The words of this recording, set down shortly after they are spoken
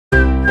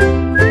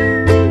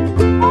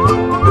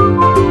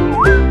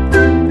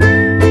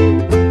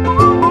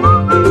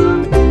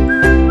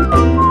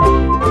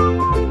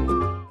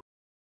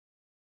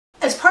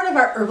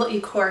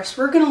course,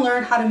 we're going to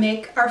learn how to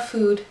make our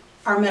food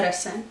our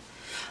medicine.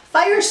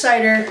 Fire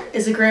cider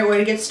is a great way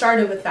to get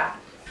started with that.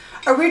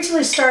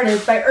 Originally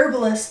started by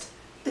herbalist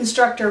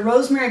instructor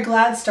Rosemary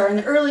Gladstar in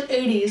the early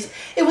 80s,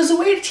 it was a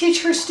way to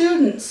teach her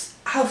students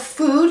how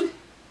food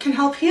can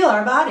help heal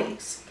our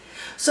bodies.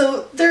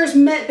 So there's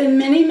been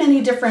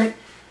many different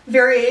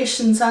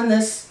variations on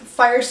this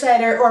fire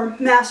cider, or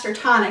master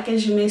tonic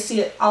as you may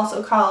see it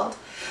also called.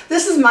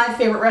 This is my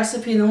favorite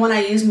recipe and the one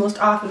I use most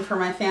often for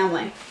my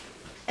family.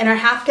 In our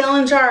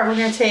half-gallon jar, we're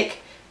going to take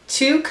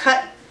 2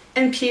 cut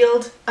and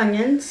peeled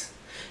onions.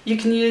 You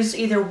can use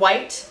either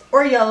white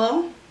or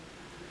yellow.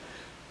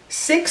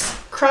 6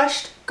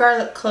 crushed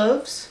garlic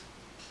cloves,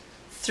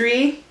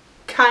 3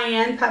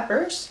 cayenne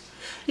peppers.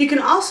 You can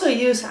also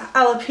use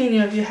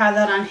jalapeno if you have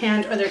that on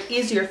hand, or they're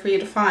easier for you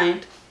to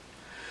find.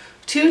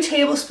 2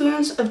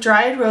 tablespoons of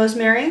dried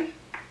rosemary,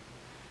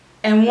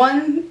 and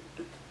 1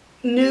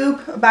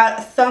 noob about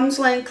a thumb's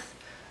length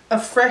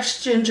of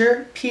fresh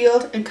ginger,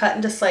 peeled and cut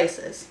into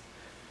slices.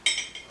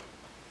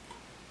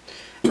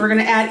 We're going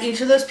to add each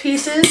of those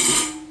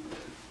pieces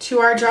to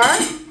our jar.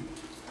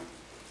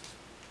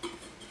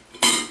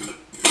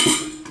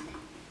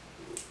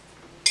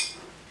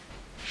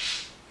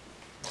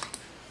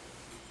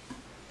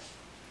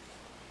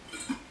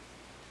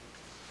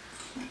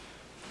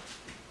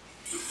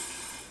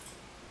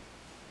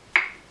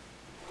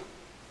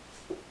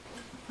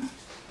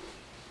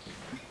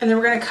 And then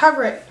we're going to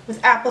cover it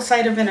with apple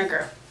cider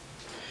vinegar.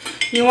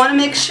 You want to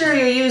make sure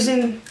you're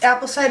using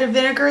apple cider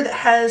vinegar that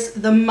has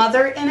the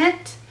mother in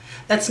it,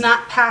 that's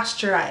not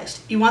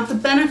pasteurized. You want the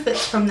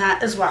benefits from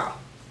that as well.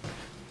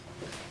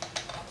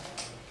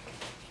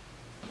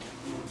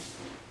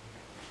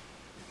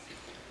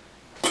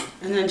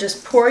 And then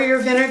just pour your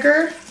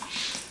vinegar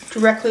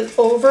directly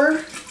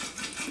over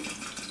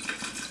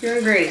your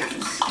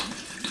ingredients.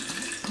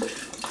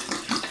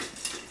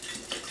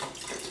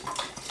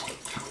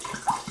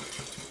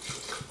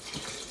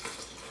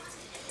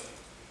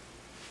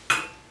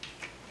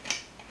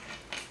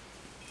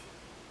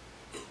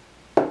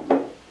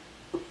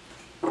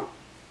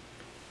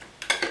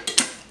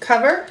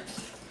 Cover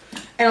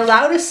and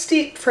allow to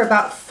steep for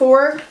about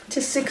 4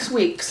 to 6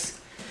 weeks.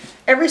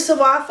 Every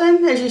so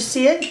often, as you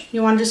see it,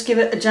 you want to just give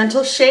it a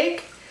gentle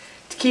shake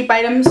to keep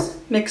items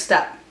mixed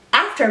up.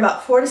 After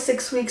about 4 to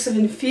 6 weeks of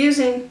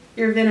infusing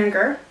your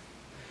vinegar,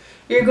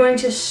 you're going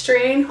to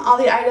strain all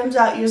the items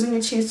out using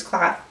a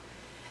cheesecloth,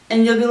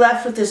 and you'll be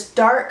left with this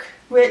dark,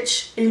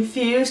 rich,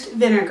 infused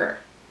vinegar.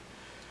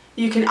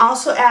 You can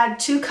also add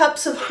 2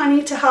 cups of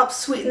honey to help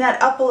sweeten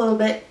that up a little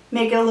bit,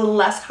 make it a little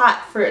less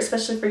hot,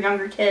 especially for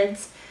younger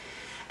kids.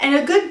 And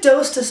a good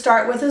dose to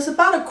start with is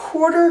about a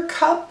 1/4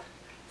 cup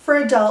for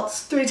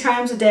adults 3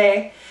 times a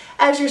day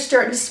as you're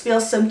starting to feel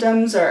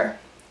symptoms or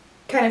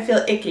kind of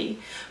feel icky.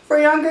 For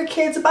younger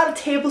kids, about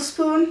a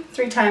tablespoon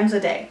 3 times a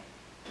day.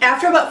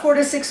 After about 4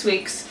 to 6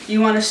 weeks, you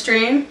want to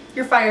strain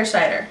your fire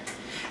cider.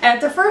 And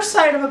at the first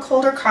sign of a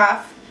cold or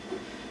cough,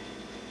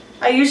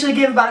 I usually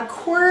give about a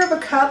 1/4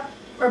 cup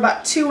or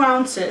about 2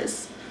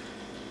 ounces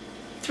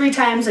 3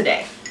 times a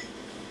day.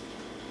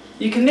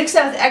 You can mix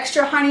that with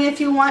extra honey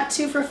if you want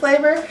to for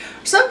flavor.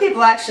 Some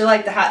people actually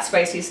like the hot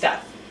spicy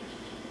stuff.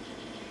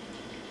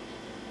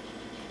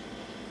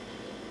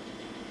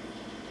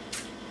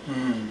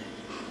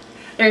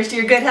 There's to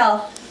your good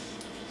health.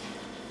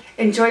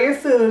 Enjoy your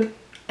food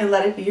and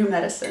let it be your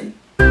medicine.